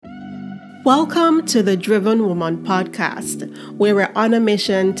Welcome to the Driven Woman podcast, where we're on a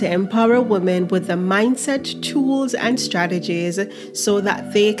mission to empower women with the mindset, tools, and strategies so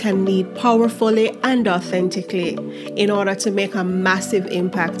that they can lead powerfully and authentically in order to make a massive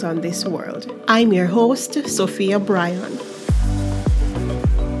impact on this world. I'm your host, Sophia Bryan.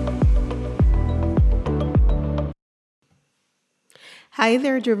 Hi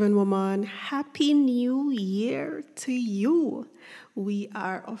there, Driven Woman. Happy New Year to you. We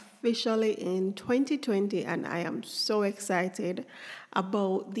are officially in 2020 and I am so excited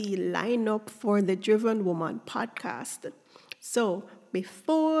about the lineup for the Driven Woman podcast. So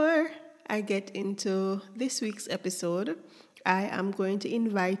before I get into this week's episode, I am going to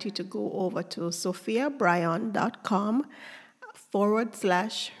invite you to go over to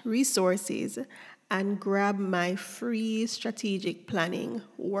sophiabryan.com/resources and grab my free strategic planning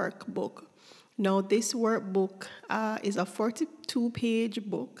workbook. Now, this workbook is a 42-page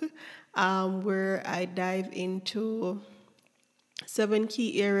book where I dive into 7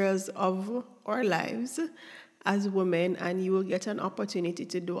 key areas of our lives as women, and you will get an opportunity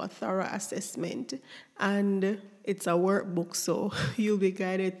to do a thorough assessment. And it's a workbook, so you'll be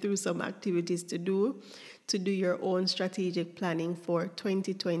guided through some activities to do your own strategic planning for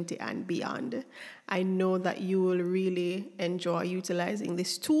 2020 and beyond. I know that you will really enjoy utilizing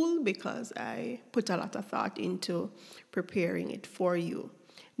this tool because I put a lot of thought into preparing it for you.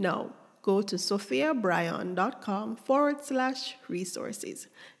 Now, go to sophiabryan.com/resources.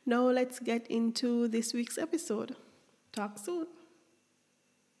 Now, let's get into this week's episode. Talk soon.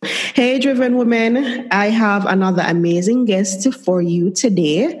 Hey, Driven Women. I have another amazing guest for you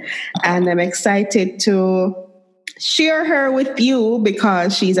today, and I'm excited to share her with you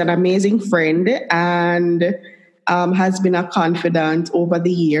because she's an amazing friend and has been a confidant over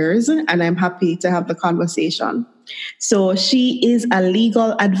the years, and I'm happy to have the conversation. So she is a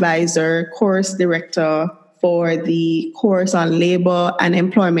legal advisor, course director for the course on labor and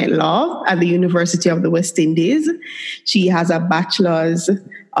employment law at the University of the West Indies. She has a bachelor's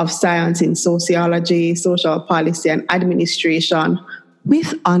of science in sociology, social policy, and administration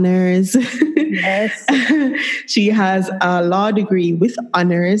with honors. Yes. She has a law degree with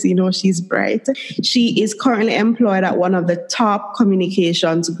honors. You know, she's bright. She is currently employed at one of the top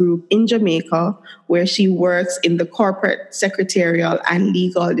communications group in Jamaica, where she works in the corporate secretarial and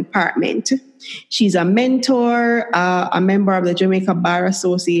legal department. She's a mentor, a member of the Jamaica Bar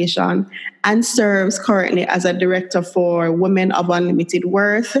Association, and serves currently as a director for Women of Unlimited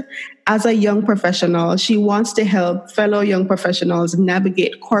Worth. As a young professional, she wants to help fellow young professionals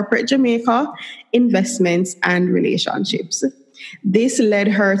navigate corporate Jamaica, investments, and relationships. This led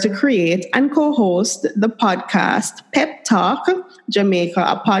her to create and co-host the podcast Pep Talk Jamaica,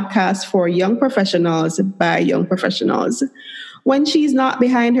 a podcast for young professionals by young professionals. When she's not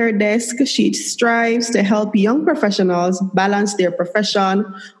behind her desk, she strives to help young professionals balance their profession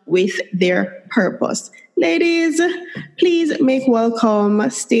with their purpose. Ladies, please make welcome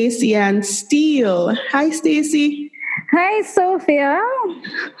Stacey and Steele. Hi, Stacey. Hi, Sophia.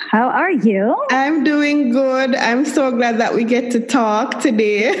 How are you? I'm doing good. I'm so glad that we get to talk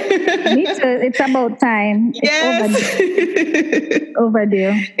today. Me too. It's about time. Yes. It's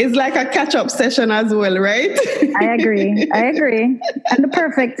overdue. It's like a catch-up session as well, right? I agree. And the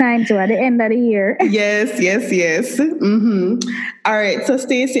perfect time too, at the end of the year. Yes. Mm-hmm. All right. So,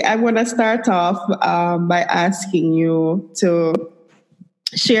 Stacey, I'm going to start off by asking you to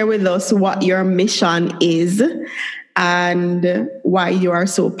share with us what your mission is and why you are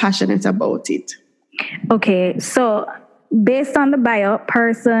so passionate about it. Okay, so based on the bio,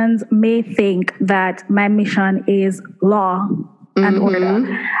 persons may think that my mission is law and order,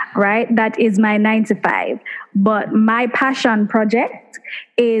 right? That is my 9 to 5. But my passion project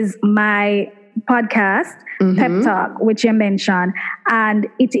is my podcast, Pep Talk, which you mentioned. And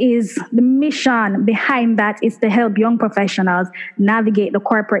it is the mission behind that is to help young professionals navigate the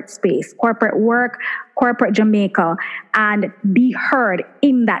corporate space, corporate work, corporate Jamaica, and be heard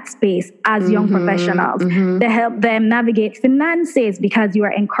in that space as young professionals to help them navigate finances, because you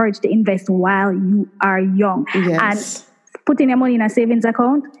are encouraged to invest while you are young. Yes. And putting your money in a savings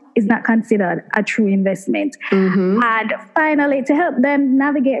account is not considered a true investment. And finally, to help them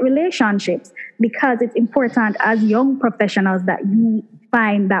navigate relationships, because it's important as young professionals that you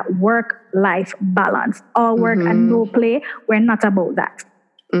find that work-life balance. All work and no play. We're not about that.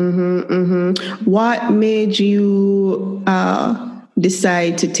 What made you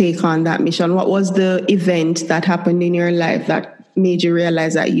decide to take on that mission? What was the event that happened in your life that made you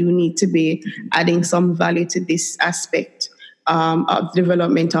realize that you need to be adding some value to this aspect of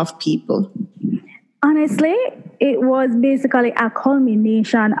development of people? Honestly, it was basically a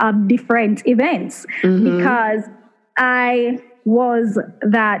culmination of different events because I was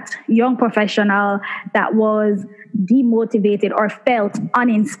that young professional that was demotivated or felt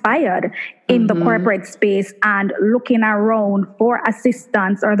uninspired in the corporate space and looking around for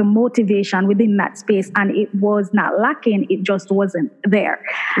assistance or the motivation within that space, and it was not lacking, it just wasn't there.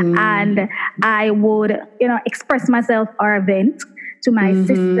 And I would, express myself or vent to my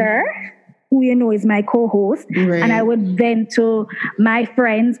sister, who is my co-host, and I would vent to my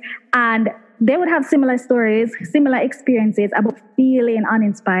friends, and they would have similar stories, similar experiences about feeling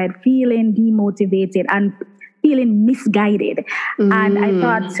uninspired, feeling demotivated, and feeling misguided. And I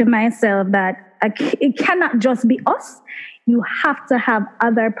thought to myself that it cannot just be us. You have to have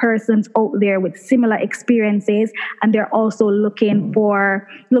other persons out there with similar experiences, and they're also looking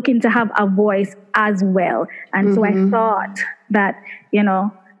to have a voice as well. And so I thought that,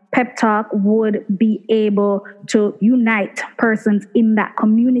 Pep Talk would be able to unite persons in that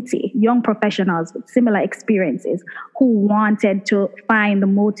community, young professionals with similar experiences who wanted to find the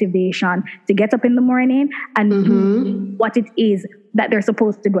motivation to get up in the morning and do what it is that they're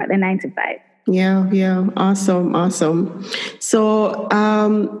supposed to do at the 9 to 5. Yeah. Awesome. So,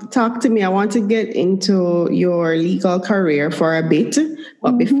 talk to me. I want to get into your legal career for a bit.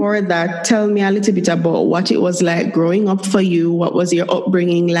 But before that, tell me a little bit about what it was like growing up for you. What was your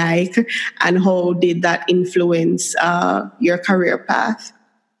upbringing like? And how did that influence your career path?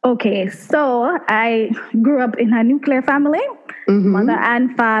 Okay, so I grew up in a nuclear family, mother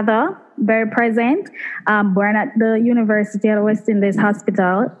and father, very present, born at the University of West Indies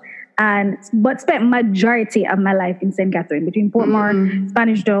Hospital. But spent majority of my life in St. Catherine, between Portmore,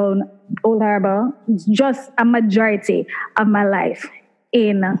 Spanish Town, Old Harbour. Just a majority of my life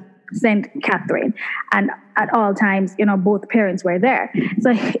in St. Catherine. And at all times, both parents were there.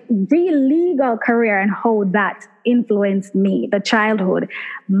 So the legal career and how that influenced me, the childhood.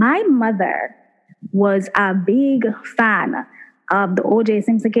 My mother was a big fan of the O.J.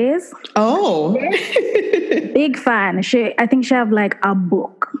 Simpson case. Oh. Big fan. I think she have like a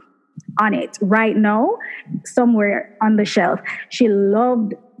book on it right now, somewhere on the shelf. She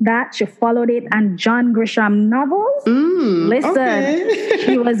loved that. She followed it. And John Grisham novels.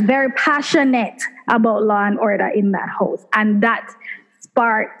 She was very passionate about law and order in that house. And that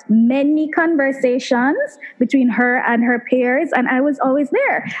sparked many conversations between her and her peers. And I was always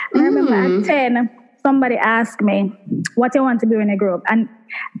there. I remember at 10, somebody asked me, what you want to be when you grow up? And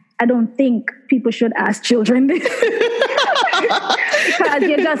I don't think people should ask children this. Because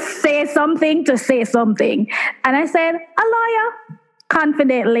you just say something to say something. And I said, a lawyer,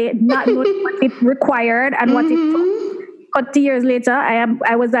 confidently, not knowing what it required and what it took. 40 years later,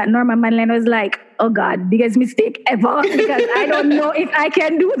 I was at Norman Manley and I was like, oh God, biggest mistake ever, because I don't know if I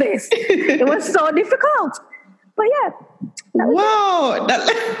can do this. It was so difficult. But yeah. Wow.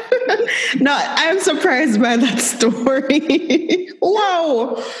 No, I'm surprised by that story.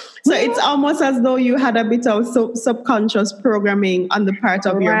 Wow. So it's almost as though you had a bit of subconscious programming on the part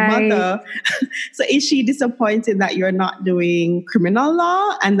of your mother. So is she disappointed that you're not doing criminal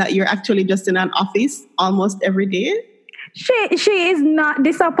law and that you're actually just in an office almost every day? She is not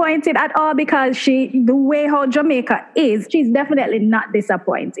disappointed at all, because the way how Jamaica is, she's definitely not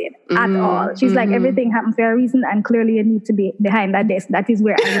disappointed at all. She's like, everything happens for a reason, and clearly you need to be behind that desk. That is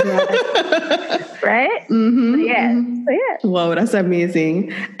where I would rather. Right? So yeah. Wow, that's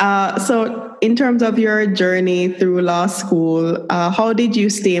amazing. So in terms of your journey through law school, how did you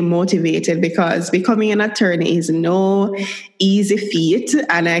stay motivated? Because becoming an attorney is no easy feat,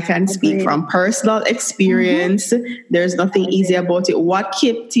 and I can speak from personal experience. There's nothing easy about it. What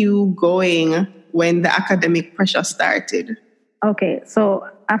kept you going when the academic pressure started? Okay, so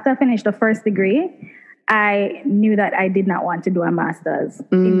after I finished the first degree, I knew that I did not want to do a master's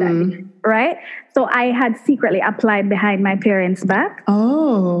in that degree, right? So I had secretly applied behind my parents' back.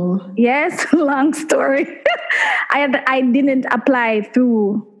 Oh. Yes, long story. I didn't apply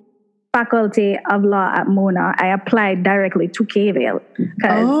through Faculty of Law at Mona. I applied directly to KVale.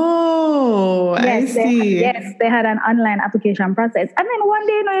 I see. They had an online application process. And then one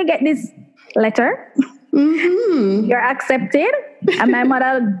day, you get this letter. You're accepted. And my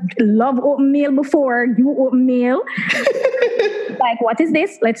mother loved open mail before you open mail. Like, what is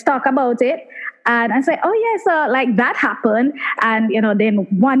this? Let's talk about it. And I said, oh, yeah, so like that happened. And, then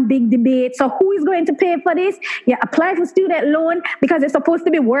one big debate. So who is going to pay for this? You apply for student loan because you're supposed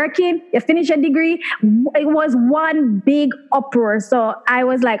to be working. You finish your degree. It was one big uproar. So I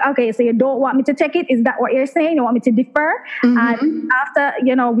was like, okay, so you don't want me to take it? Is that what you're saying? You want me to defer? And after,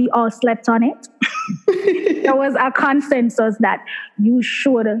 we all slept on it. There was a consensus that you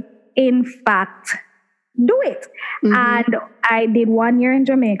should, in fact, do it. And I did 1 year in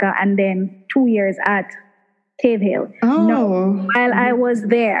Jamaica and then 2 years at Cave Hill. Oh. While I was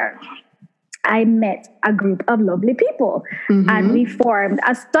there, I met a group of lovely people and we formed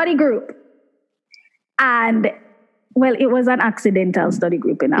a study group. And well, it was an accidental study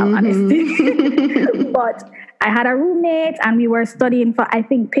group in all honesty. But I had a roommate and we were studying for, I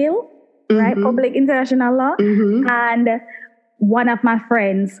think, PIL, right? Public International Law. And one of my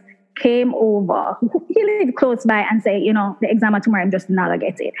friends came over, he lived close by, and said, you know, the exam tomorrow, I'm just not going to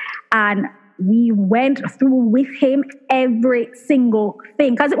get it. And we went through with him every single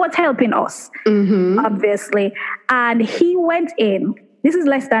thing because it was helping us, obviously. And he went in. This is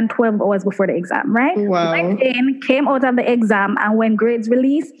less than 12 hours before the exam, right? Wow. Went in, came out of the exam, and when grades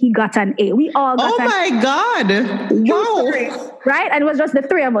released, he got an A. We all got an A. Oh my God. Wow. Right? And it was just the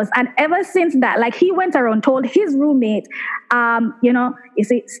three of us. And ever since that, like, he went around, told his roommate, you know, you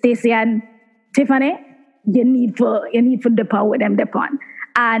see, Stacey and Tiffany, you need for dip out with them, dip on.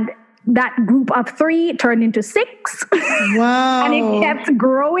 And that group of 3 turned into 6. Wow. And it kept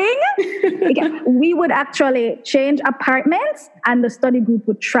growing. We would actually change apartments and the study group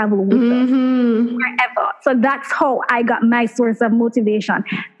would travel with us wherever. So that's how I got my source of motivation,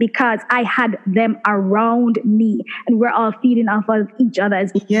 because I had them around me and we're all feeding off of each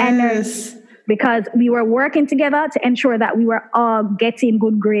other's energy. Because we were working together to ensure that we were all getting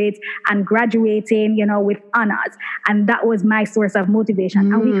good grades and graduating, you know, with honors. And that was my source of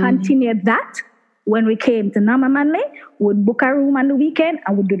motivation. And we continued that when we came to Nama Manley. We'd book a room on the weekend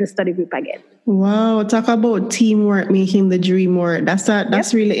and we'd do the study group again. Wow, talk about teamwork making the dream work.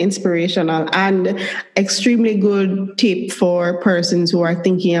 That's really inspirational and extremely good tip for persons who are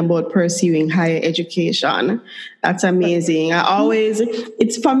thinking about pursuing higher education. That's amazing.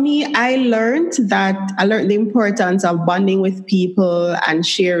 It's for me, I learned the importance of bonding with people and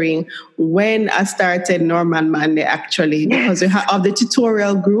sharing when I started Norman Manley, actually, because of the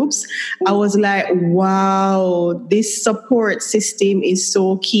tutorial groups. I was like, wow, this support system is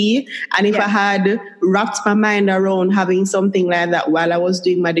so key. And if I had wrapped my mind around having something like that while I was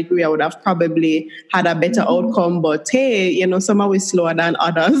doing my degree, I would have probably had a better outcome. But hey, you know, some are always slower than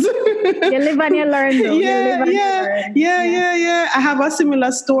others. You live and you learn, though. Yeah. I have a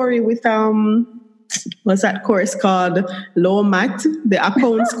similar story with what's that course called? Law Math, the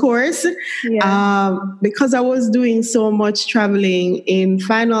accounts course. Because I was doing so much traveling in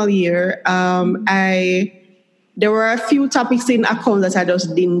final year, there were a few topics in accounts that I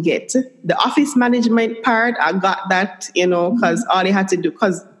just didn't get. The office management part, I got that, you know, because all I had to do,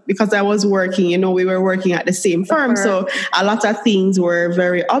 because I was working, you know, we were working at the same firm. So a lot of things were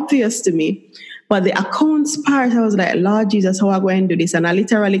very obvious to me. But the accounts part, I was like, Lord Jesus, how am I going to do this? And I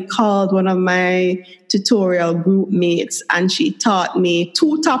literally called one of my tutorial group mates and she taught me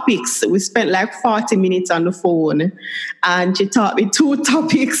 2 topics. We spent like 40 minutes on the phone and she taught me 2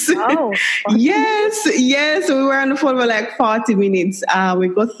 topics. Oh, yes. We were on the phone for like 40 minutes. We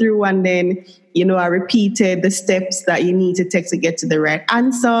got through and then, you know, I repeated the steps that you need to take to get to the right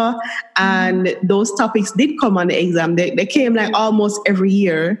answer. And those topics did come on the exam. They came like almost every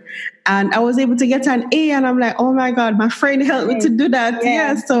year. And I was able to get an A and I'm like, oh my God, my friend helped me to do that.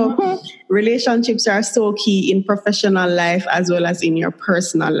 Yeah. So relationships are so key in professional life as well as in your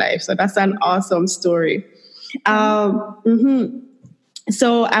personal life. So that's an awesome story. So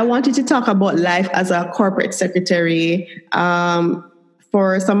I wanted to talk about life as a corporate secretary.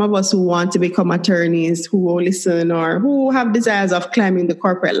 For some of us who want to become attorneys, who will listen or who have desires of climbing the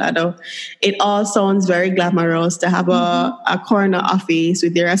corporate ladder, it all sounds very glamorous to have a corner office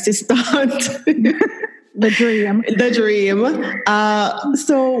with your assistant. The dream.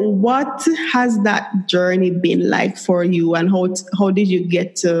 So what has that journey been like for you and how did you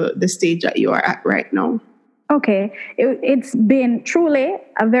get to the stage that you are at right now? Okay, it's been truly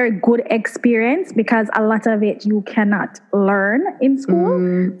a very good experience because a lot of it you cannot learn in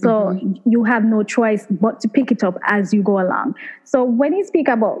school. So you have no choice but to pick it up as you go along. So when you speak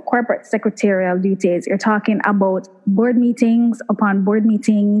about corporate secretarial duties, you're talking about board meetings,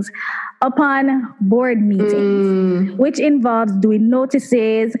 which involves doing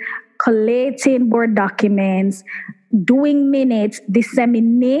notices, collating board documents, doing minutes,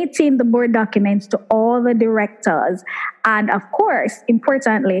 disseminating the board documents to all the directors, and of course,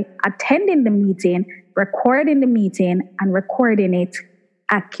 importantly, attending the meeting, recording the meeting, and recording it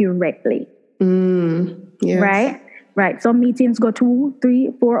accurately. Yes. Right. Some meetings go 2,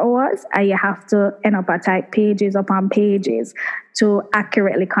 3, 4 hours, and you have to type pages upon pages to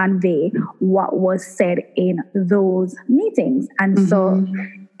accurately convey what was said in those meetings. And so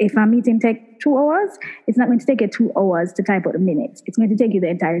if a meeting take 2 hours, it's not going to take you 2 hours to type out the minutes. It's going to take you the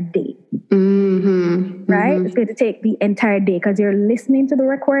entire day. Right? It's going to take the entire day because you're listening to the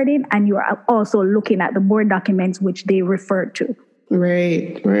recording and you are also looking at the board documents which they refer to.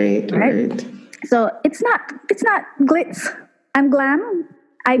 Right. So it's not glitz and glam.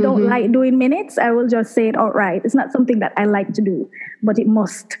 I don't like doing minutes. I will just say it outright. It's not something that I like to do, but it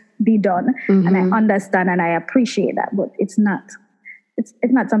must be done. And I understand and I appreciate that, but it's not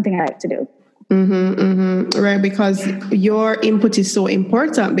something I like to do. Right, because your input is so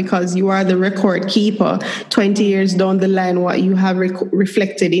important because you are the record keeper. 20 years down the line, what you have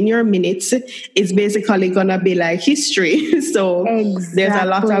reflected in your minutes is basically going to be like history. So there's a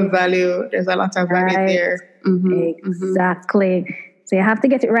lot of value. There's a lot of value there. Exactly. So you have to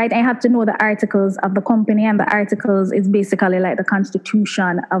get it right. And you have to know the articles of the company, and the articles is basically like the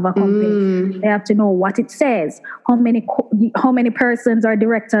constitution of a company. They have to know what it says, how many persons or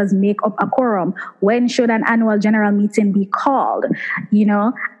directors make up a quorum, when should an annual general meeting be called,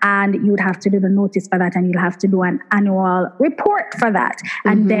 and you would have to do the notice for that, and you'll have to do an annual report for that.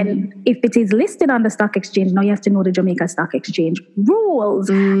 And then if it is listed on the stock exchange, now you have to know the Jamaica Stock Exchange rules,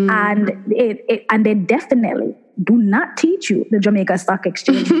 and they definitely do not teach you the Jamaica Stock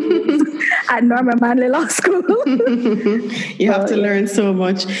Exchange at Norman Manley Law School. You have to learn so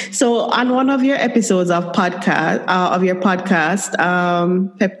much. So on one of your episodes of your podcast,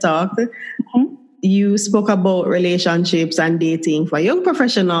 Pep Talk, you spoke about relationships and dating for young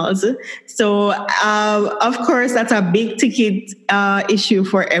professionals. So, of course, that's a big ticket issue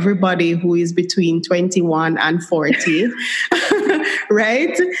for everybody who is between 21 and 40,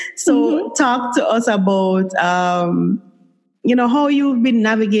 right? So talk to us about, how you've been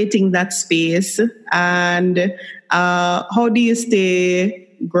navigating that space, and how do you stay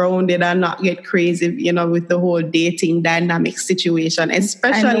grounded and not get crazy, with the whole dating dynamic situation,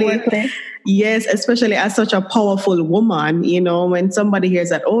 especially as such a powerful woman, when somebody hears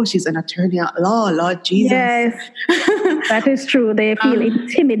that, oh, she's an attorney at law, Lord Jesus. Yes, that is true. They feel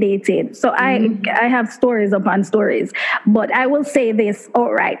intimidated. So I have stories upon stories, but I will say this,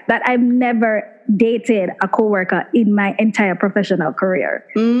 all right, that I've never dated a coworker in my entire professional career.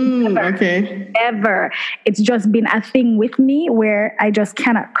 Ever. It's just been a thing with me where I just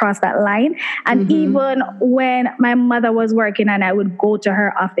cannot cross that line. And even when my mother was working and I would go to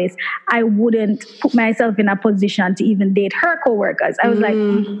her office, I wouldn't put myself in a position to even date her coworkers. I was like,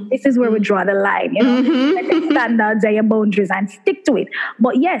 this is where we draw the line, Let the standards and your boundaries and stick to it.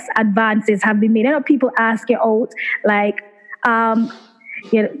 But yes, advances have been made. People ask you out, like,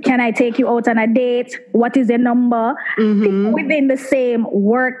 can I take you out on a date? What is your number? Within the same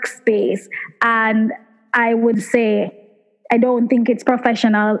workspace. And I would say, I don't think it's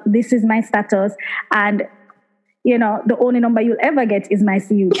professional. This is my status. And, the only number you'll ever get is my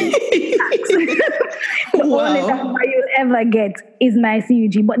CUG. The only number you'll ever get is my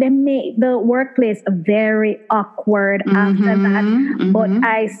CUG. But they make the workplace very awkward after that. But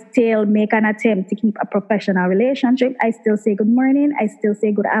I still make an attempt to keep a professional relationship. I still say good morning. I still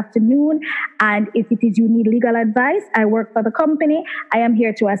say good afternoon. And if it is you need legal advice, I work for the company. I am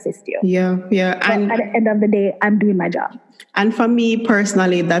here to assist you. Yeah. And at the end of the day, I'm doing my job. And for me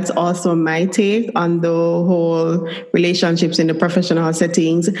personally, that's also my take on the whole relationships in the professional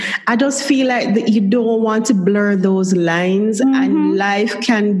settings. I just feel like that you don't want to blur those lines, and life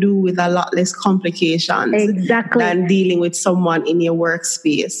can do with a lot less complications than dealing with someone in your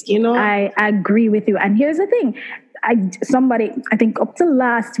workspace, I agree with you. And here's the thing. Somebody, I think up to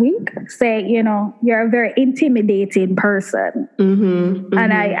last week, say, you're a very intimidating person.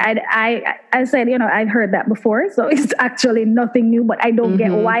 And I said, I've heard that before. So it's actually nothing new, but I don't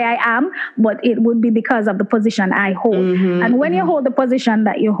get why I am, but it would be because of the position I hold. And when you hold the position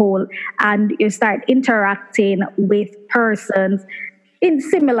that you hold and you start interacting with persons in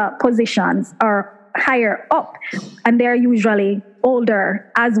similar positions or higher up, and they're usually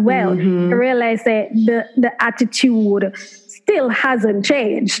older as well, you realize that the attitude still hasn't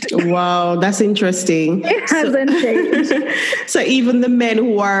changed. Wow, that's interesting. It hasn't changed. So even the men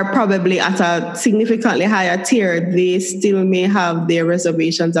who are probably at a significantly higher tier, they still may have their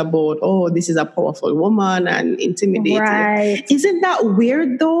reservations about, oh, this is a powerful woman and intimidating. Right. Isn't that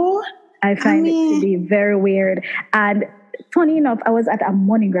weird though? I find it to be very weird. And funny enough, I was at a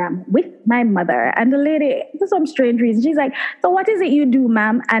MoneyGram with my mother, and the lady, for some strange reason, she's like, so what is it you do,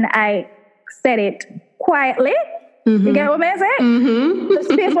 ma'am? And I said it quietly. You get what I'm saying? The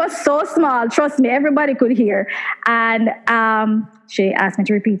space was so small. Trust me, everybody could hear. And she asked me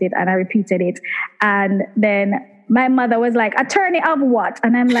to repeat it, and I repeated it. And then my mother was like, attorney of what?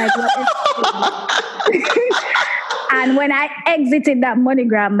 And I'm like, what is And when I exited that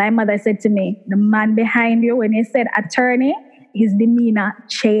MoneyGram, my mother said to me, the man behind you, when he said attorney, his demeanor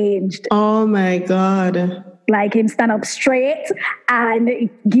changed. Oh my God. Like him stand up straight and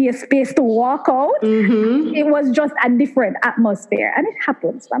give space to walk out. It was just a different atmosphere. And it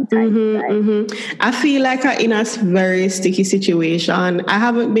happens sometimes. Right? I feel like I'm in a very sticky situation. I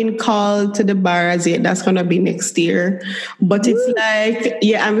haven't been called to the bar as yet. That's going to be next year. But it's like,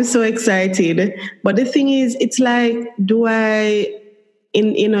 yeah, I'm so excited. But the thing is, it's like, do I,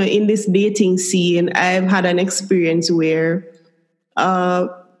 in this dating scene, I've had an experience where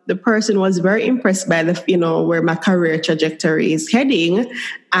the person was very impressed by where my career trajectory is heading.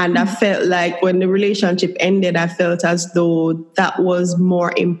 And I felt like when the relationship ended, I felt as though that was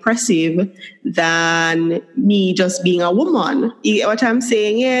more impressive than me just being a woman. You get what I'm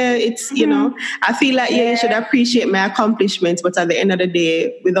saying? Yeah, it's, I feel like, you should appreciate my accomplishments, but at the end of the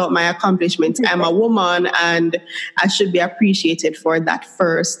day, without my accomplishments, I'm a woman and I should be appreciated for that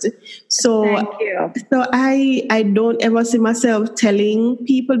first. So, Thank you. So I don't ever see myself telling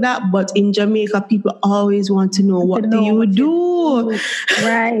people that, but in Jamaica, people always want to know, what do you do?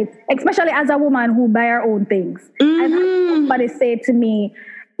 Right. Especially as a woman who buy her own things. I've had somebody say to me,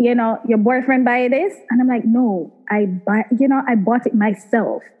 your boyfriend buy this? And I'm like, no, I bought it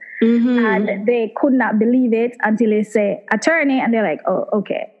myself. And they could not believe it until they say attorney, and they're like, oh,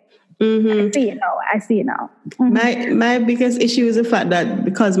 okay. I see it now. My biggest issue is the fact that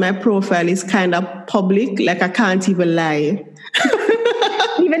because my profile is kind of public, like I can't even lie.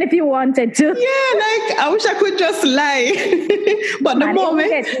 Even if you wanted to. Yeah, like I wish I could just lie. But the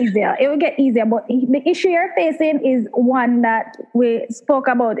moment it will get easier. But the issue you're facing is one that we spoke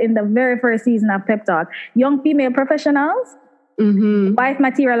about in the very first season of Pep Talk. Young female professionals, wife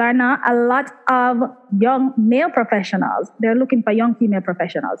material or not, a lot of young male professionals, they're looking for young female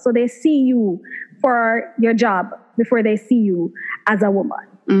professionals. So they see you for your job before they see you as a woman.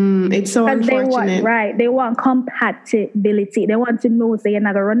 It's so unfortunate. They want compatibility. They want to know, say, you're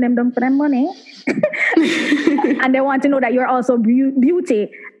not going to run them down for their money. And they want to know that you're also beauty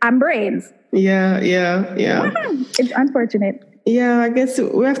and brains. Yeah. It's unfortunate. Yeah, I guess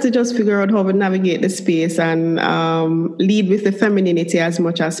we have to just figure out how to navigate the space and lead with the femininity as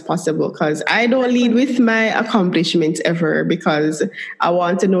much as possible, because I don't lead with my accomplishments ever, because I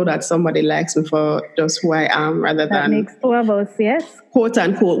want to know that somebody likes me for just who I am rather that than makes two of us, yes. Quote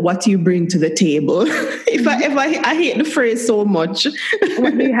unquote, what you bring to the table. I hate the phrase so much.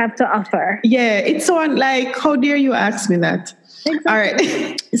 What do you have to offer? Yeah, it's so like, how dare you ask me that? Exactly. All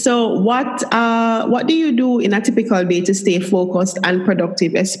right. So what do you do in a typical day to stay focused and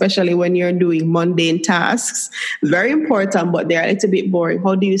productive, especially when you're doing mundane tasks? Very important, but they're a little bit boring.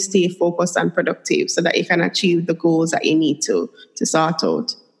 How do you stay focused and productive so that you can achieve the goals that you need to sort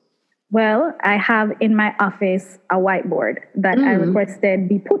out? Well, I have in my office a whiteboard that I requested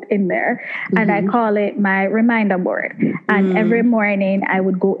be put in there, and I call it my reminder board. And every morning I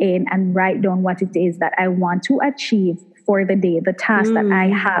would go in and write down what it is that I want to achieve for the day, the task that I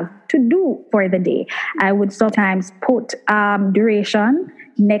have to do for the day. I would sometimes put duration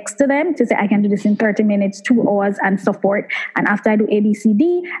next to them to say I can do this in 30 minutes, 2 hours, and so forth. And after I do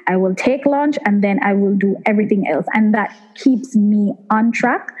ABCD, I will take lunch, and then I will do everything else. And that keeps me on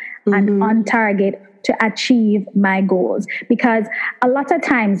track and on target to achieve my goals. Because a lot of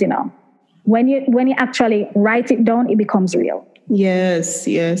times, when you actually write it down, it becomes real. Yes.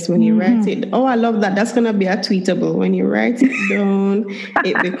 When you write it. Oh, I love that. That's going to be a tweetable. When you write it down,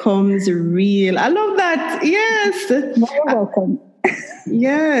 it becomes real. I love that. Yes. You're welcome.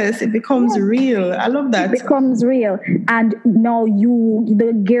 Yes, it becomes real. I love that. It becomes real. And now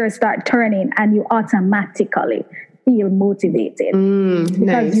the gears start turning and you automatically feel motivated.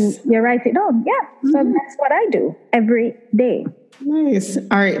 Because nice. you write it down. Yeah. So that's what I do every day. Nice.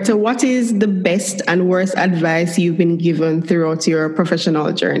 All right. So what is the best and worst advice you've been given throughout your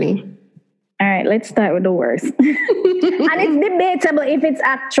professional journey? All right, let's start with the worst. And it's debatable if it's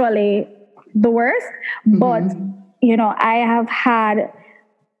actually the worst. But, I have had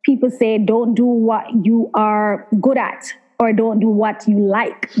people say, don't do what you are good at, or don't do what you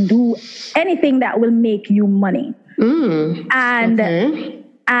like. Do anything that will make you money.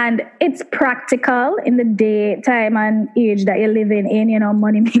 And it's practical in the day, time, and age that you're living in.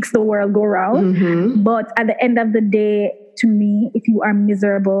 Money makes the world go round. But at the end of the day, to me, if you are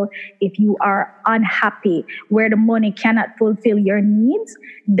miserable, if you are unhappy, where the money cannot fulfill your needs,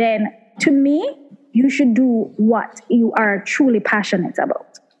 then to me, you should do what you are truly passionate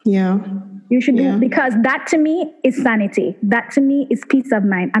about. Yeah. You should do, because that to me is sanity. That to me is peace of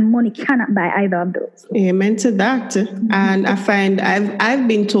mind, and money cannot buy either of those. Amen to that. And I find I've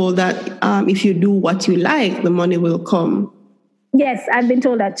been told that if you do what you like, the money will come. Yes, I've been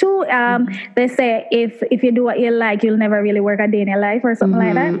told that too. They say if you do what you like, you'll never really work a day in your life or something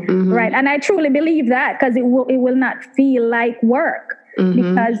like that, right? And I truly believe that, because it will not feel like work.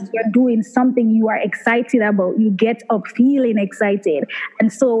 Because you're doing something you are excited about. You get up feeling excited.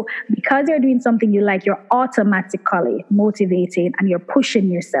 And so because you're doing something you like, you're automatically motivated and you're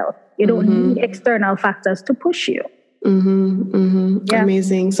pushing yourself. You don't need external factors to push you. Yeah.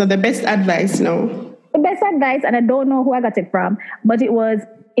 Amazing. So the best advice now? The best advice, and I don't know who I got it from, but it was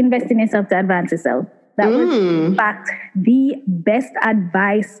invest in yourself to advance yourself. That was, in fact, the best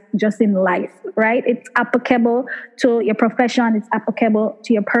advice just in life, right? It's applicable to your profession. It's applicable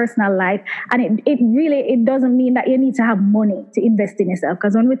to your personal life. And it doesn't mean that you need to have money to invest in yourself.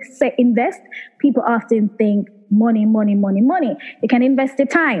 Because when we say invest, people often think money, money, money, money. You can invest the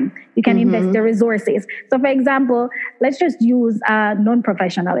time. You can invest the resources. So, for example, let's just use a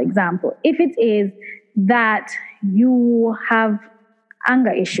non-professional example. If it is that you have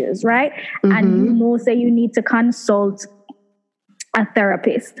anger issues, right? And say you need to consult a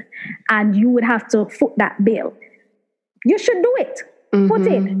therapist and you would have to foot that bill. You should do it. Put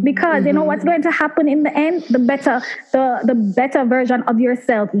it, because you know what's going to happen in the end. The better version of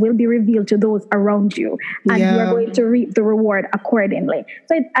yourself will be revealed to those around you, and you are going to reap the reward accordingly.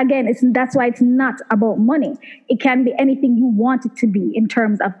 So that's why it's not about money. It can be anything you want it to be in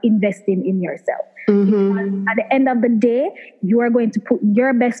terms of investing in yourself. Because at the end of the day, you are going to put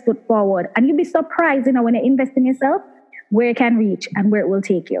your best foot forward, and you'll be surprised, when you invest in yourself, where it can reach and where it will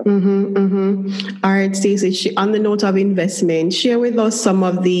take you. All right, Stacey, on the note of investment, share with us some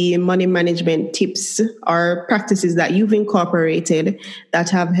of the money management tips or practices that you've incorporated that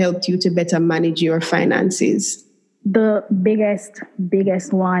have helped you to better manage your finances. The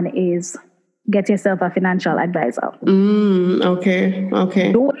biggest one is get yourself a financial advisor. Okay.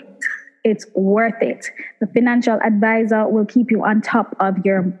 Do it. It's worth it. The financial advisor will keep you on top of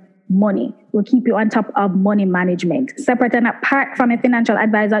your money, will keep you on top of money management. Separate and apart from a financial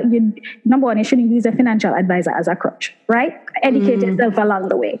advisor, number one, you shouldn't use a financial advisor as a crutch, right? Educate yourself along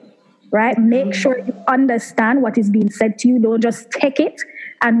the way, right? Make sure you understand what is being said to you. Don't just take it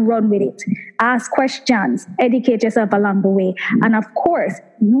and run with it. Ask questions, educate yourself along the way. And of course,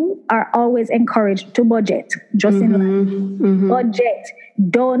 you are always encouraged to budget, just in life. Budget.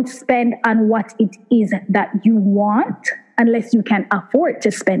 Don't spend on what it is that you want unless you can afford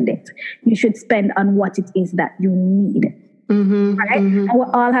to spend it. You should spend on what it is that you need. Right? And we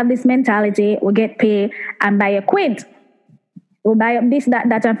all have this mentality. We get paid and buy a quint. We'll buy up this,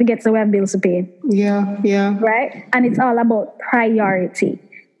 that, and forget, so we have bills to pay. Yeah. Right? And it's all about priority.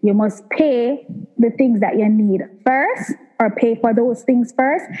 You must pay the things that you need first, or pay for those things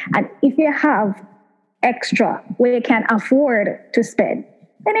first. And if you have extra where you can afford to spend,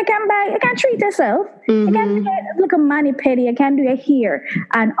 then you can treat yourself. You can look a mani pedi, you can do your hair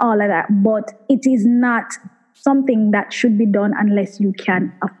and all of that. But it is not something that should be done unless you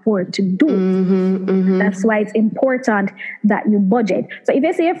can afford to do it. That's why it's important that you budget. So if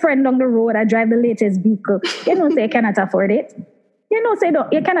you see a friend down the road that drive the latest vehicle, say you cannot afford it. You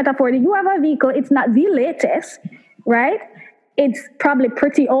cannot afford it. You have a vehicle, it's not the latest, right? It's probably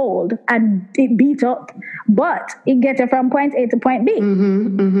pretty old and it beat up, but it gets you from point A to point B,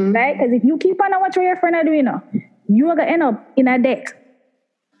 right? Because if you keep on watching what your friend are doing, you are going to end up in a debt,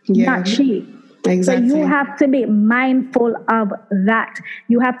 not she. Exactly. So you have to be mindful of that.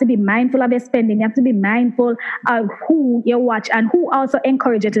 You have to be mindful of your spending. You have to be mindful of who you watch and who also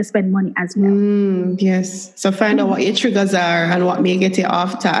encourage you to spend money as well. Yes. So find out what your triggers are and what may get you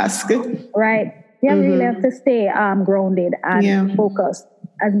off task. Right. You really have to stay grounded and focused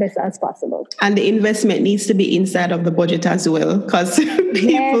as best as possible. And the investment needs to be inside of the budget as well, because I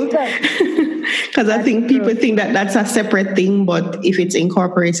think people think that that's a separate thing, but if it's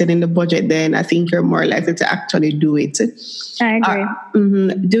incorporated in the budget, then I think you're more likely to actually do it. I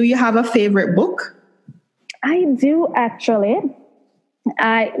agree. Do you have a favorite book? I do, actually.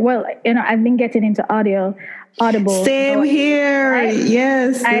 I've been getting into Audible. Same here.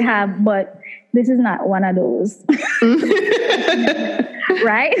 Yes. I have, but this is not one of those.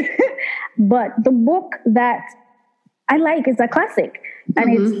 Right? But the book that I like is a classic, and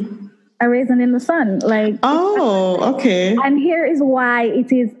it's A Raisin in the Sun. Okay. And here is why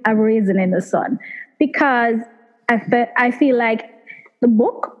it is A Raisin in the Sun. Because I feel like the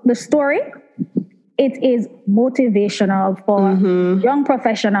book, the story, it is motivational for young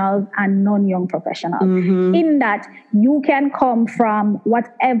professionals and non-young professionals, in that you can come from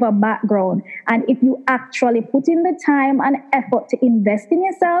whatever background, and if you actually put in the time and effort to invest in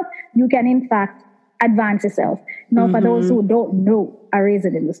yourself, you can in fact advance yourself. Now, for those who don't know A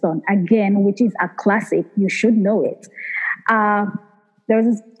Raisin in the Sun, again, which is a classic, you should know it. There's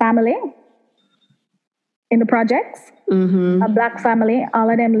this family in the projects, a Black family. All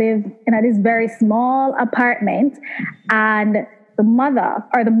of them live in this very small apartment, and the mother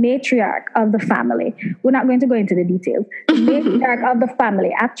or the matriarch of the family, we're not going to go into the details, the matriarch of the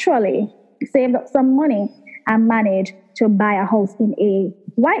family actually saved up some money and managed to buy a house in a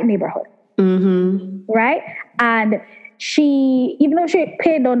white neighborhood. Right? And she, even though she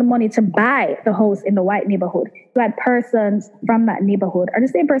paid all the money to buy the house in the white neighborhood, you had persons from that neighborhood, or the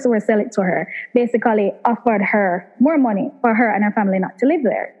same person who would sell it to her, basically offered her more money for her and her family not to live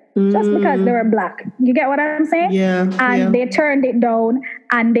there. Just because they were Black. You get what I'm saying? Yeah. And they turned it down,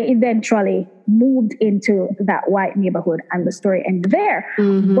 and they eventually moved into that white neighborhood, and the story ended there.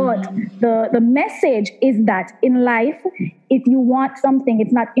 But the message is that in life, if you want something,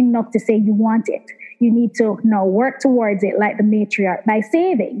 it's not enough to say you want it. You need to now work towards it, like the matriarch, by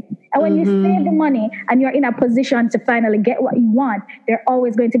saving. And when you save the money and you're in a position to finally get what you want, there are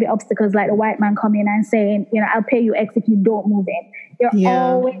always going to be obstacles, like the white man coming and saying, I'll pay you X if you don't move in. You're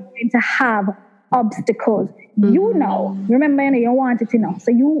always going to have obstacles. Remember, you want it to know.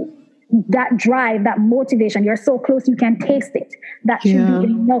 So that drive, that motivation, you're so close you can taste it. That should be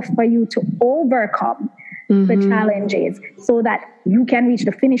enough for you to overcome the challenges, so that you can reach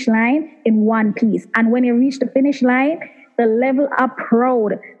the finish line in one piece. And when you reach the finish line, the level of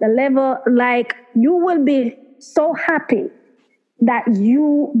proud, the level, like, you will be so happy that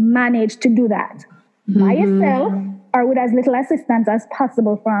you managed to do that by yourself, or with as little assistance as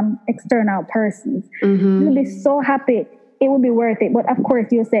possible from external persons. You'll be so happy. It will be worth it. But of course,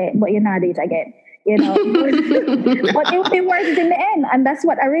 you say, but you're not it again. But it will be worth it in the end. And that's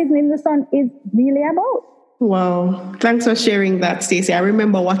what A Raisin in the Sun is really about. Wow. Thanks for sharing that, Stacey. I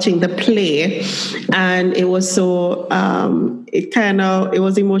remember watching the play, and it was so, it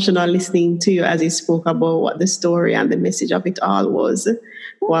was emotional listening to you as you spoke about what the story and the message of it all was.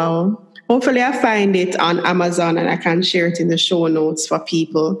 Wow. Hopefully I find it on Amazon and I can share it in the show notes for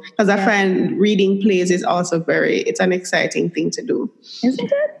people, because I find reading plays is also it's an exciting thing to do. Isn't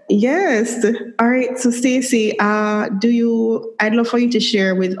it? Yes. All right. So Stacey, I'd love for you to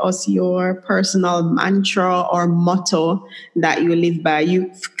share with us your personal mantra or motto that you live by.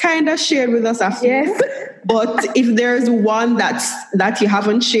 You kind of shared with us a few, but if there's one that you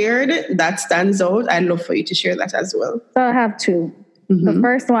haven't shared that stands out, I'd love for you to share that as well. So I have two. The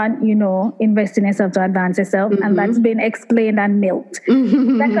first one, invest in yourself to advance yourself. And that's been explained and milked.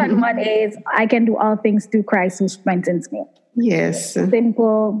 Second one is, I can do all things through Christ who strengthens me. Yes.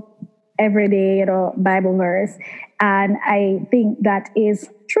 Simple, everyday, Bible verse. And I think that is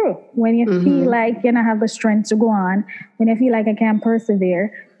true. When you feel like you don't have the strength to go on, when you feel like I can't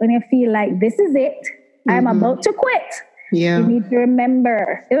persevere, when you feel like this is it, I'm about to quit. Yeah. You need to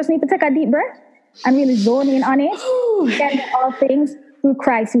remember, you just need to take a deep breath and really zone in on it. You can do all things through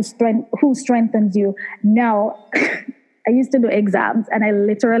Christ who strengthens you. Now, I used to do exams, and I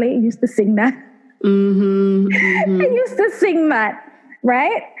literally used to sing that. I used to sing that,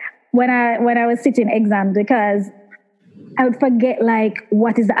 right? When I was sitting exams, because I would forget, like,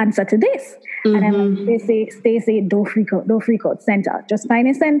 what is the answer to this? And I'm like, Stacey, don't freak out, center. Just find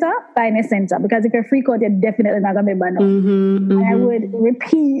a center. Because if you freak out, you're definitely not going to be bad enough. And I would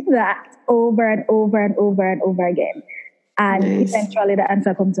repeat that over and over and over and over again. And eventually the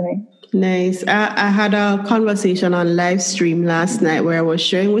answer comes to me. Nice. I had a conversation on live stream last night where I was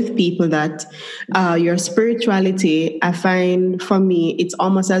sharing with people that your spirituality, I find for me, it's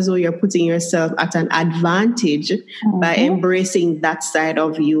almost as though you're putting yourself at an advantage by embracing that side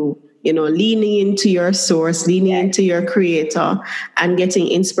of you. Leaning into your source, leaning into your creator, and getting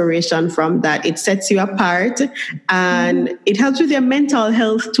inspiration from that. It sets you apart, and it helps with your mental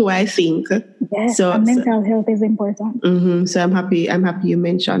health too, I think. Yes, mental health is important. So I'm happy you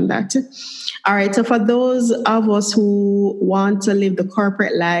mentioned that. All right. So for those of us who want to live the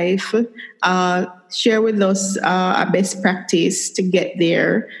corporate life, share with us a best practice to get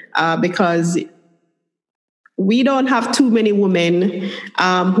there, because we don't have too many women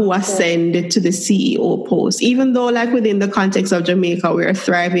who ascend to the CEO post, even though, like, within the context of Jamaica, we're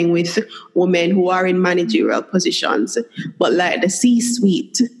thriving with women who are in managerial positions. But like the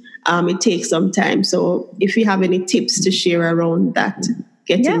C-suite, it takes some time. So if you have any tips to share around that,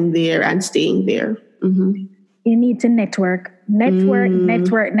 getting there and staying there. You need to network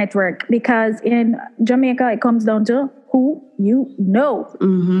Network. Because in Jamaica, it comes down to who you know. So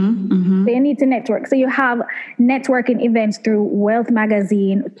you need to network. So you have networking events through Wealth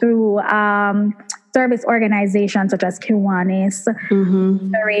Magazine, through service organizations such as Kiwanis,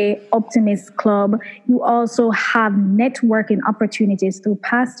 Surrey Optimist Club. You also have networking opportunities through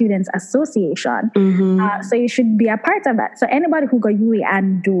Past Students Association. So you should be a part of that. So anybody who got UE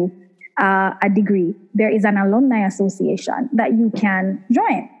and do a degree, there is an alumni association that you can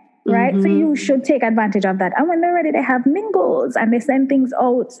join. Right? So you should take advantage of that. And when they're ready, they have mingles and they send things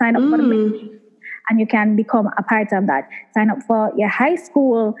out, sign up for the mingles. And you can become a part of that. Sign up for your high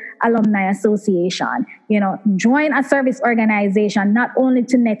school alumni association. Join a service organization, not only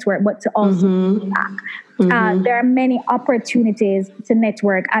to network, but to also back. There are many opportunities to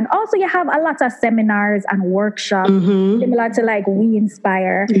network. And also you have a lot of seminars and workshops, similar to like We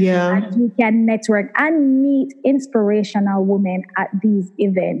Inspire. Yeah. And you can network and meet inspirational women at these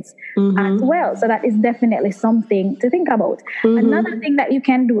events as well. So that is definitely something to think about. Another thing that you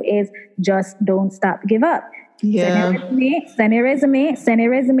can do is just don't stop, give up. Yeah. Send a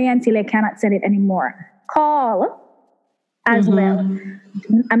resume until you cannot send it anymore. Call as well.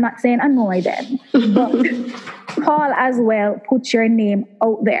 I'm not saying annoy them, but call as well. Put your name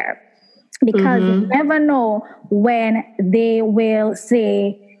out there, because you never know when they will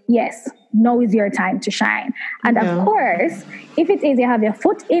say, yes, now is your time to shine. And of course, if it is you have your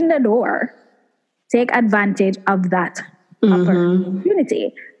foot in the door, take advantage of that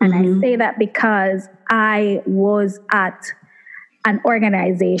opportunity. And I say that because I was at an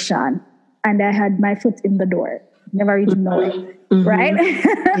organization and I had my foot in the door. Never really know it, right?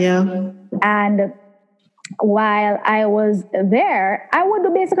 Yeah. And while I was there, I would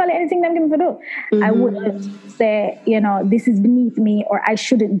do basically anything them give me to do. I wouldn't say, this is beneath me or I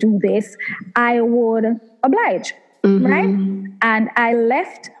shouldn't do this. I would oblige, right? And I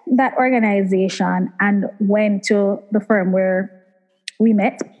left that organization and went to the firm where we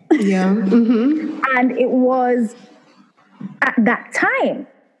met. Yeah. And it was at that time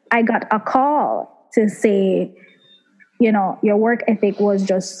I got a call to say, your work ethic was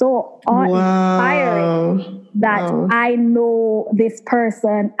just so inspiring that I know this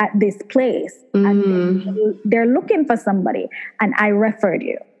person at this place and they're looking for somebody and I referred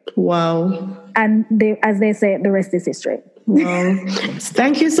you. Wow. And as they say, the rest is history. Wow.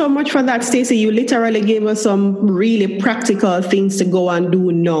 Thank you so much for that, Stacey. You literally gave us some really practical things to go and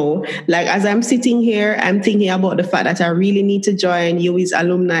do now. Like as I'm sitting here, I'm thinking about the fact that I really need to join UWI's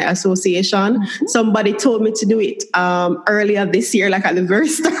Alumni Association. Somebody told me to do it earlier this year, like at the very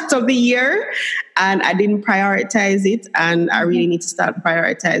start of the year, and I didn't prioritize it. And I really need to start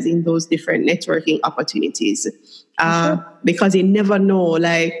prioritizing those different networking opportunities. Because you never know.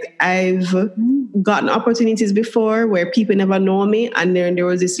 Like I've gotten opportunities before where people never know me, and then there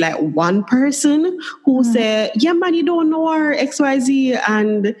was this like one person who said, "Yeah, man, you don't know our XYZ,"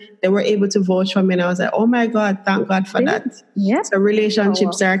 and they were able to vouch for me, and I was like, "Oh my God, thank God for that." Yeah. So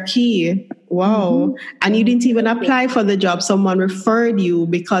relationships are key. Wow. And you didn't even apply for the job; someone referred you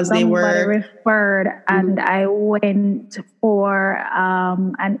because they were referred, and I went for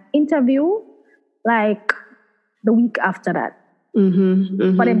an interview like the week after that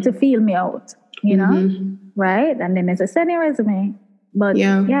for them to feel me out, right? And then there's a send your resume. But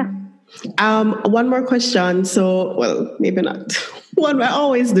yeah. One more question. So, well, maybe not. I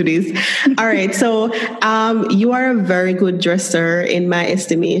always do this. All right. So, you are a very good dresser in my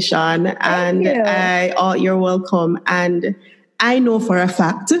estimation, and you're welcome. And I know for a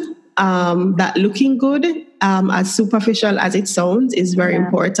fact that looking good, as superficial as it sounds, is very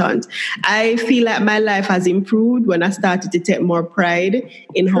important. I feel like my life has improved when I started to take more pride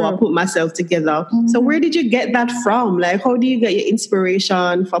in how I put myself together. So where did you get that from? Like, how do you get your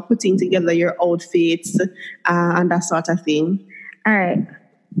inspiration for putting together your outfits and that sort of thing? All right.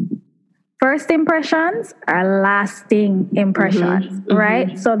 First impressions are lasting impressions,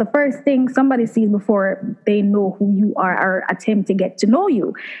 right? So the first thing somebody sees before they know who you are or attempt to get to know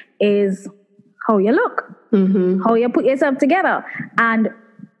you is how you look, how you put yourself together. And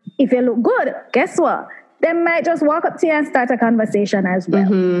if you look good, guess what? They might just walk up to you and start a conversation as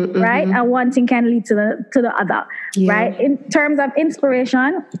well, right? And one thing can lead to the other, right? In terms of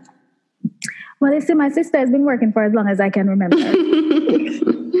inspiration, well, you see, my sister has been working for as long as I can remember.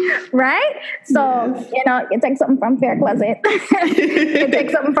 Right? So, you take something from their closet. You take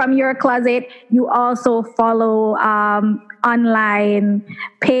something from your closet. You also follow online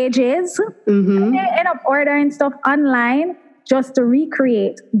pages. You end up ordering stuff online. just to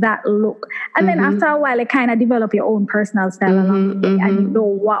recreate that look. And then after a while, you kind of develop your own personal style along the way, and you know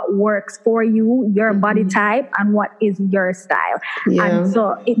what works for you, your body type, and what is your style. And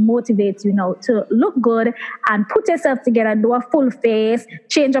so it motivates you now to look good and put yourself together, do a full face,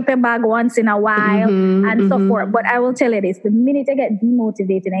 change up your bag once in a while, and so forth. But I will tell you this, the minute you get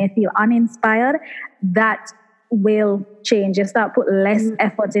demotivated and you feel uninspired, that will change. You start put less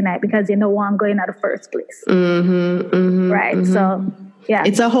effort in it because you know what I'm going at the first place. Right. So yeah,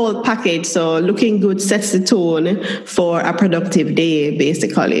 it's a whole package. So looking good sets the tone for a productive day,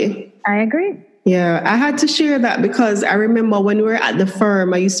 basically. I agree. Yeah, I had to share that because I remember when we were at the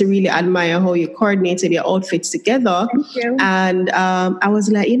firm, I used to really admire how you coordinated your outfits together. Thank you. And I was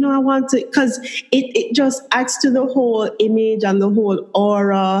like, I want to, because it just adds to the whole image and the whole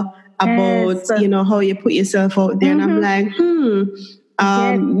aura about, how you put yourself out there. And I'm like,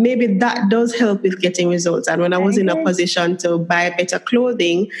 maybe that does help with getting results. And when I was in a position to buy better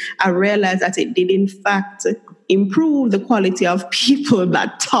clothing, I realized that it did, in fact, improve the quality of people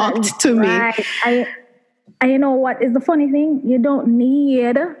that talked to me. And you know what is the funny thing? You don't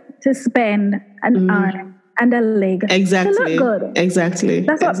need to spend an arm and a leg to look good. Exactly.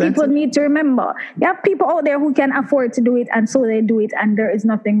 That's what people need to remember. You have people out there who can afford to do it, and so they do it, and there is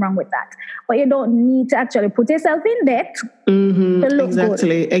nothing wrong with that. But you don't need to actually put yourself in debt to look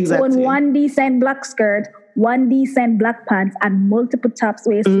good. Exactly. When one decent black skirt, one decent black pants, and multiple tops,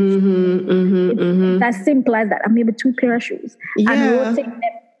 waist. It's as simple as that. And maybe 2 pair of shoes. And rotate them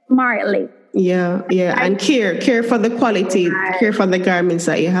smartly. Yeah. And care for the quality, care for the garments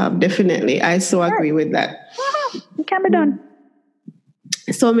that you have. Definitely. I so agree with that. It can be done.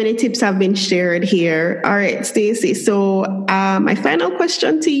 So many tips have been shared here. All right, Stacey. So my final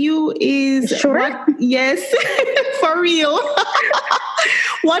question to you is... Sure? Yes, for real.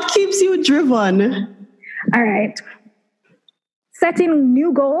 What keeps you driven? All right. Setting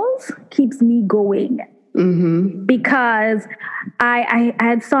new goals keeps me going. Because I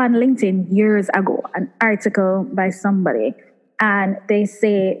had saw on LinkedIn years ago an article by somebody, and they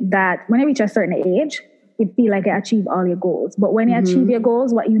say that when you reach a certain age, you feel like you achieve all your goals. But when you achieve your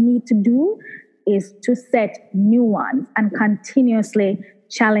goals, what you need to do is to set new ones and continuously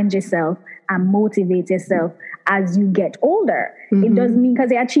challenge yourself and motivate yourself as you get older. It doesn't mean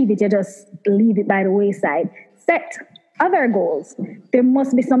because you achieve it, you just leave it by the wayside. Set other goals. There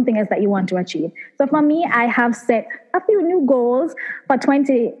must be something else that you want to achieve. So for me, I have set a few new goals for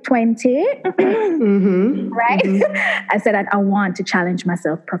 2020. Right? I said that I want to challenge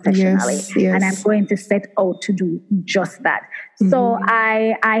myself professionally. Yes. And I'm going to set out to do just that. So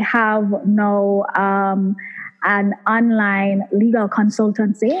I have now an online legal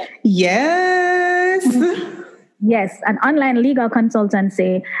consultancy. Yes, an online legal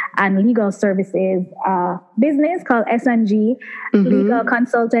consultancy and legal services business called S&G Legal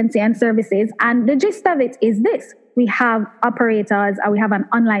Consultancy and Services. And the gist of it is this. We have operators, and we have an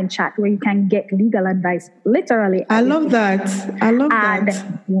online chat where you can get legal advice literally. I love that. And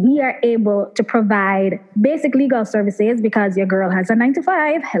we are able to provide basic legal services because your girl has a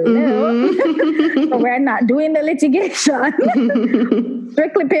 9-to-5. Hello. So we're not doing the litigation.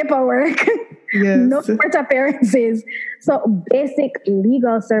 Strictly paperwork. No court appearances. So basic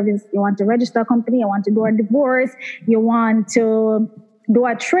legal service. You want to register a company, you want to do a divorce, you want to do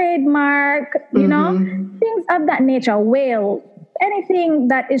a trademark, things of that nature. Will anything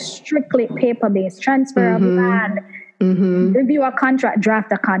that is strictly paper-based, transfer of land, review a contract, draft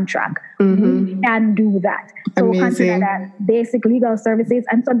a contract, we can do that. So we'll consider that basic legal services.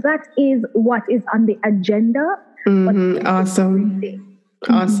 And so that is what is on the agenda.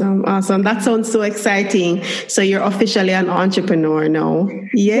 Awesome. That sounds so exciting. So you're officially an entrepreneur now.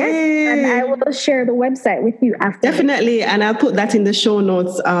 Yes, and I will share the website with you after. Definitely, and I'll put that in the show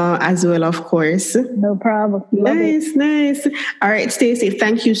notes as well, of course. No problem. Nice. All right, Stacey,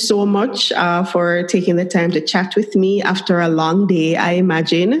 thank you so much for taking the time to chat with me after a long day, I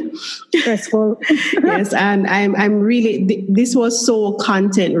imagine. Stressful. Yes, and I'm really, this was so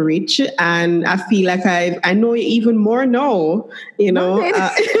content rich, and I feel like I know you even more now,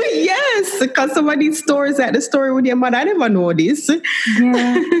 yes, because some of these stories, like the story with your mother, I never know this.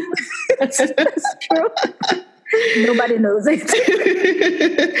 Yeah, that's true. Nobody knows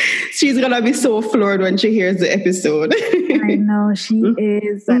it. She's going to be so floored when she hears the episode. I know she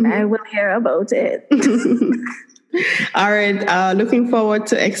is, and I will hear about it. All right. Looking forward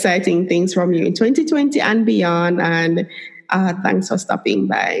to exciting things from you in 2020 and beyond. And thanks for stopping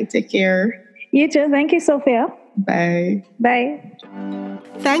by. Take care. You too. Thank you, Sophia. Bye. Bye.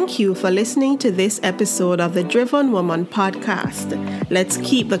 Thank you for listening to this episode of the Driven Woman podcast. Let's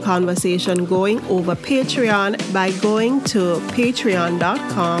keep the conversation going over Patreon by going to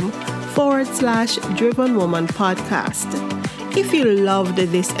patreon.com/Driven Woman podcast. If you loved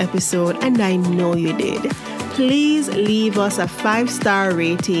this episode, and I know you did, please leave us a 5-star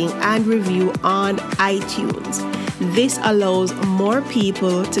rating and review on iTunes. This allows more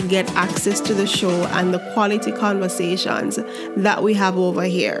people to get access to the show and the quality conversations that we have over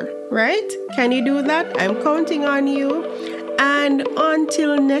here, right? Can you do that? I'm counting on you. And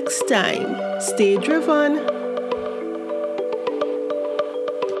until next time, stay driven.